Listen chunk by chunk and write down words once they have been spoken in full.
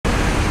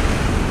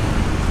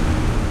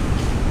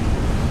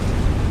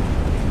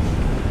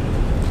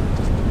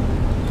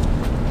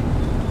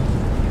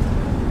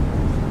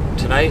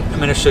Tonight, I'm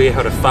going to show you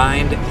how to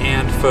find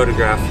and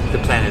photograph the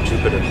planet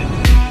Jupiter.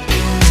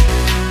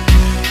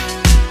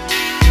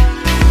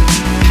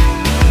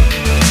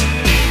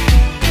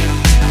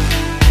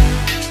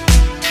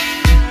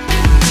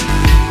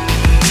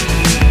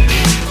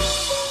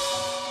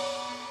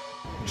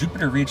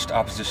 Jupiter reached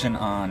opposition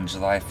on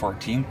July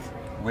 14th,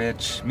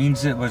 which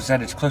means it was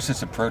at its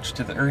closest approach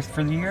to the Earth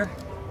for the year.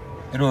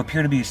 It'll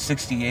appear to be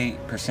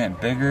 68%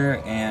 bigger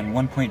and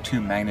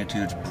 1.2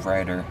 magnitudes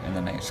brighter in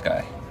the night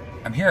sky.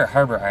 I'm here at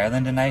Harbor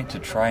Island tonight to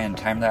try and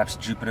time-lapse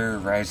Jupiter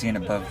rising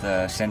above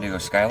the San Diego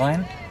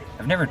skyline.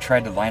 I've never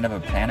tried to line up a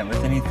planet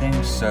with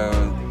anything, so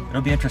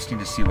it'll be interesting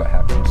to see what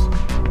happens.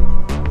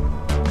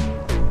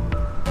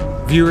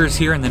 Viewers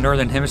here in the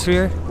Northern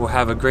Hemisphere will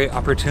have a great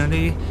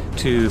opportunity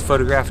to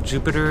photograph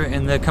Jupiter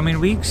in the coming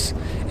weeks,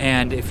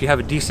 and if you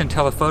have a decent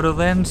telephoto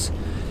lens,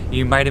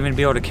 you might even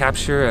be able to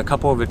capture a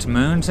couple of its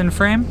moons in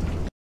frame.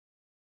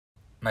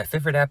 My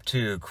favorite app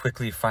to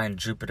quickly find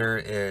Jupiter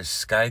is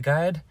Sky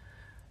Guide.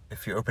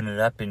 If you open it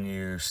up and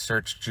you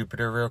search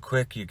Jupiter real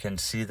quick, you can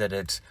see that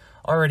it's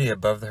already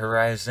above the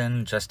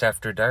horizon just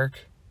after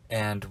dark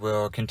and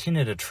will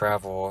continue to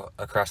travel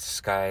across the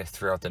sky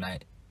throughout the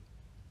night.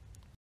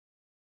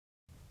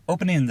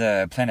 Opening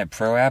the Planet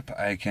Pro app,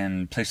 I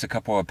can place a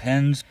couple of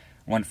pins,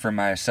 one for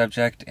my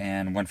subject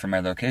and one for my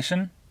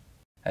location.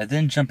 I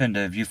then jump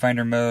into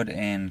viewfinder mode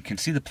and can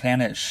see the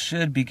planet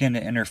should begin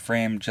to enter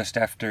frame just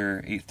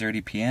after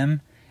 8:30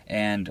 p.m.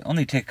 and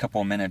only take a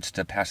couple of minutes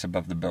to pass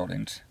above the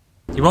buildings.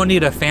 You won't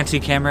need a fancy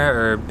camera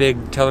or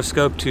big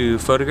telescope to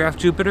photograph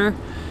Jupiter.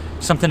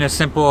 Something as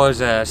simple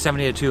as a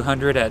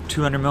 70-200 at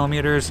 200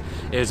 millimeters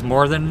is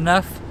more than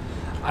enough.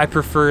 I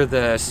prefer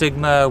the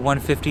Sigma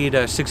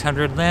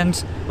 150-600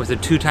 lens with a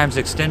 2x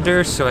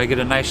extender, so I get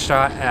a nice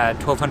shot at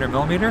 1200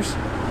 millimeters.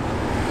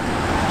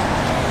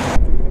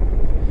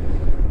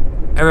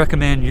 I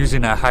recommend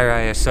using a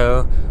higher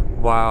ISO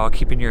while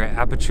keeping your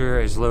aperture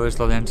as low as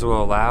the lens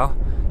will allow.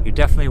 You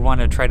definitely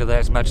want to try to let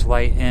as much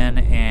light in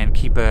and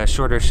keep a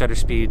shorter shutter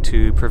speed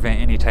to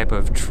prevent any type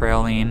of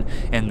trailing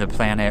in the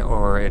planet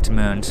or its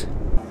moons.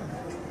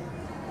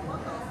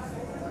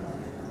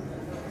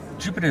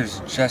 Jupiter's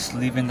just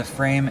leaving the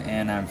frame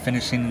and I'm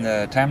finishing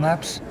the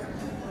time-lapse.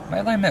 My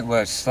alignment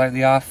was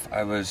slightly off.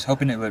 I was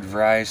hoping it would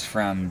rise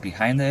from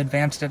behind the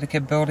Advanced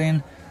Etiquette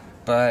building,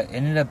 but it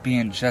ended up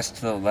being just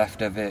to the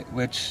left of it,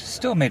 which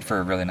still made for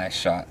a really nice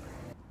shot.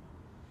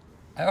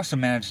 I also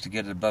managed to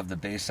get it above the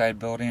Bayside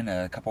building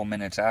a couple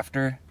minutes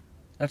after.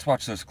 Let's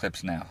watch those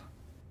clips now.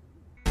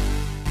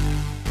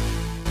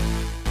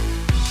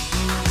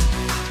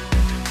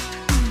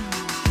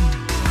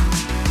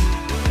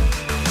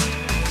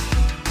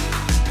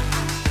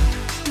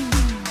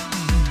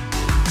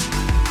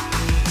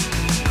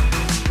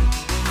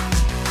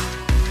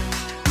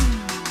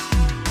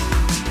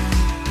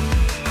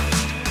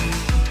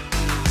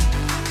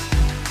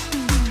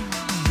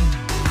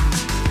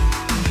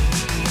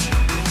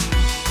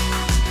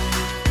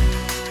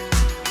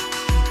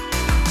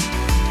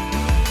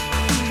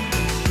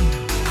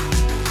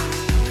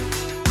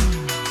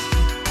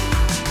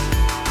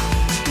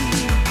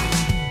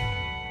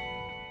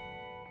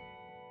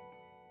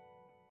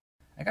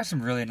 I got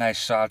some really nice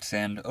shots,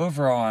 and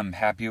overall I'm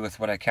happy with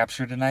what I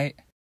captured tonight.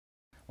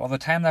 While the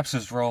time-lapse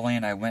was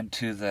rolling, I went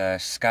to the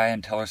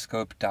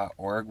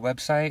skyandtelescope.org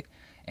website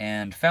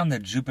and found the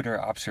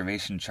Jupiter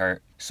observation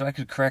chart so I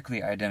could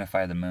correctly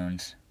identify the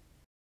moons.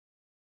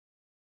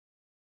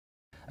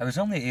 I was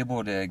only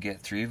able to get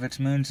 3 of its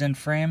moons in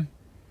frame.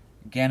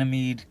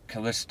 Ganymede,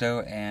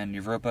 Callisto, and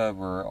Europa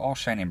were all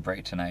shining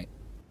bright tonight.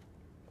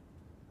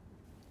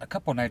 A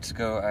couple nights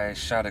ago, I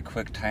shot a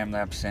quick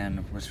time-lapse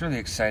and was really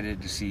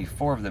excited to see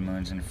 4 of the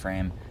moons in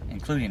frame,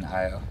 including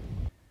Io.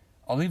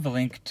 I'll leave a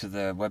link to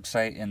the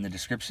website in the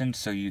description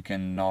so you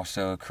can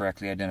also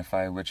correctly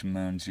identify which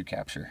moons you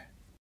capture.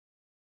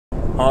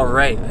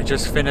 Alright, I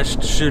just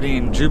finished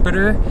shooting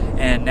Jupiter,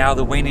 and now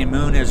the waning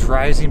moon is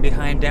rising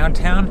behind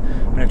downtown.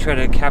 I'm going to try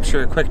to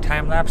capture a quick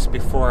time-lapse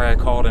before I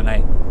call it a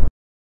night.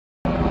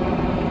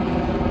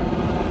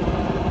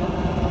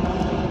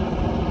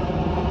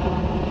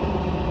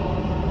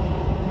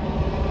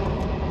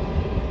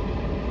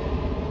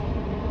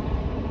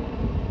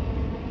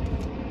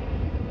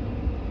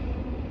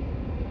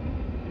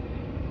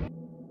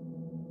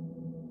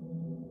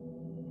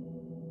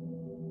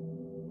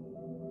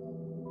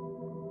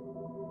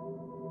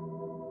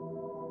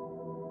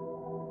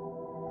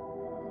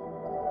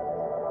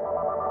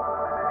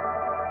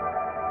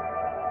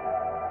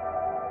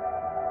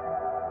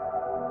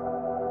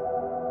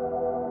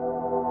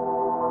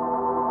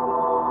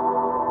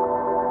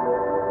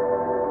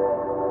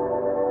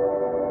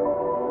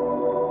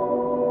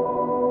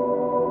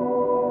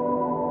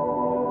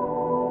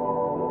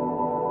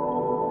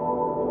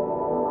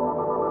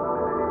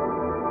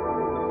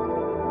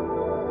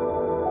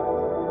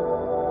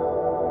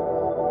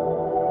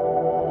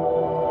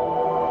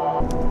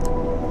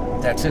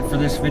 That's it for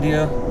this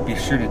video. Be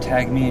sure to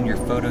tag me in your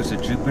photos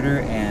of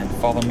Jupiter and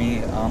follow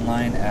me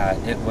online at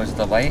It Was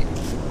The Light.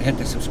 Hit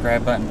the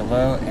subscribe button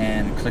below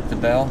and click the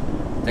bell.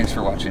 Thanks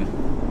for watching.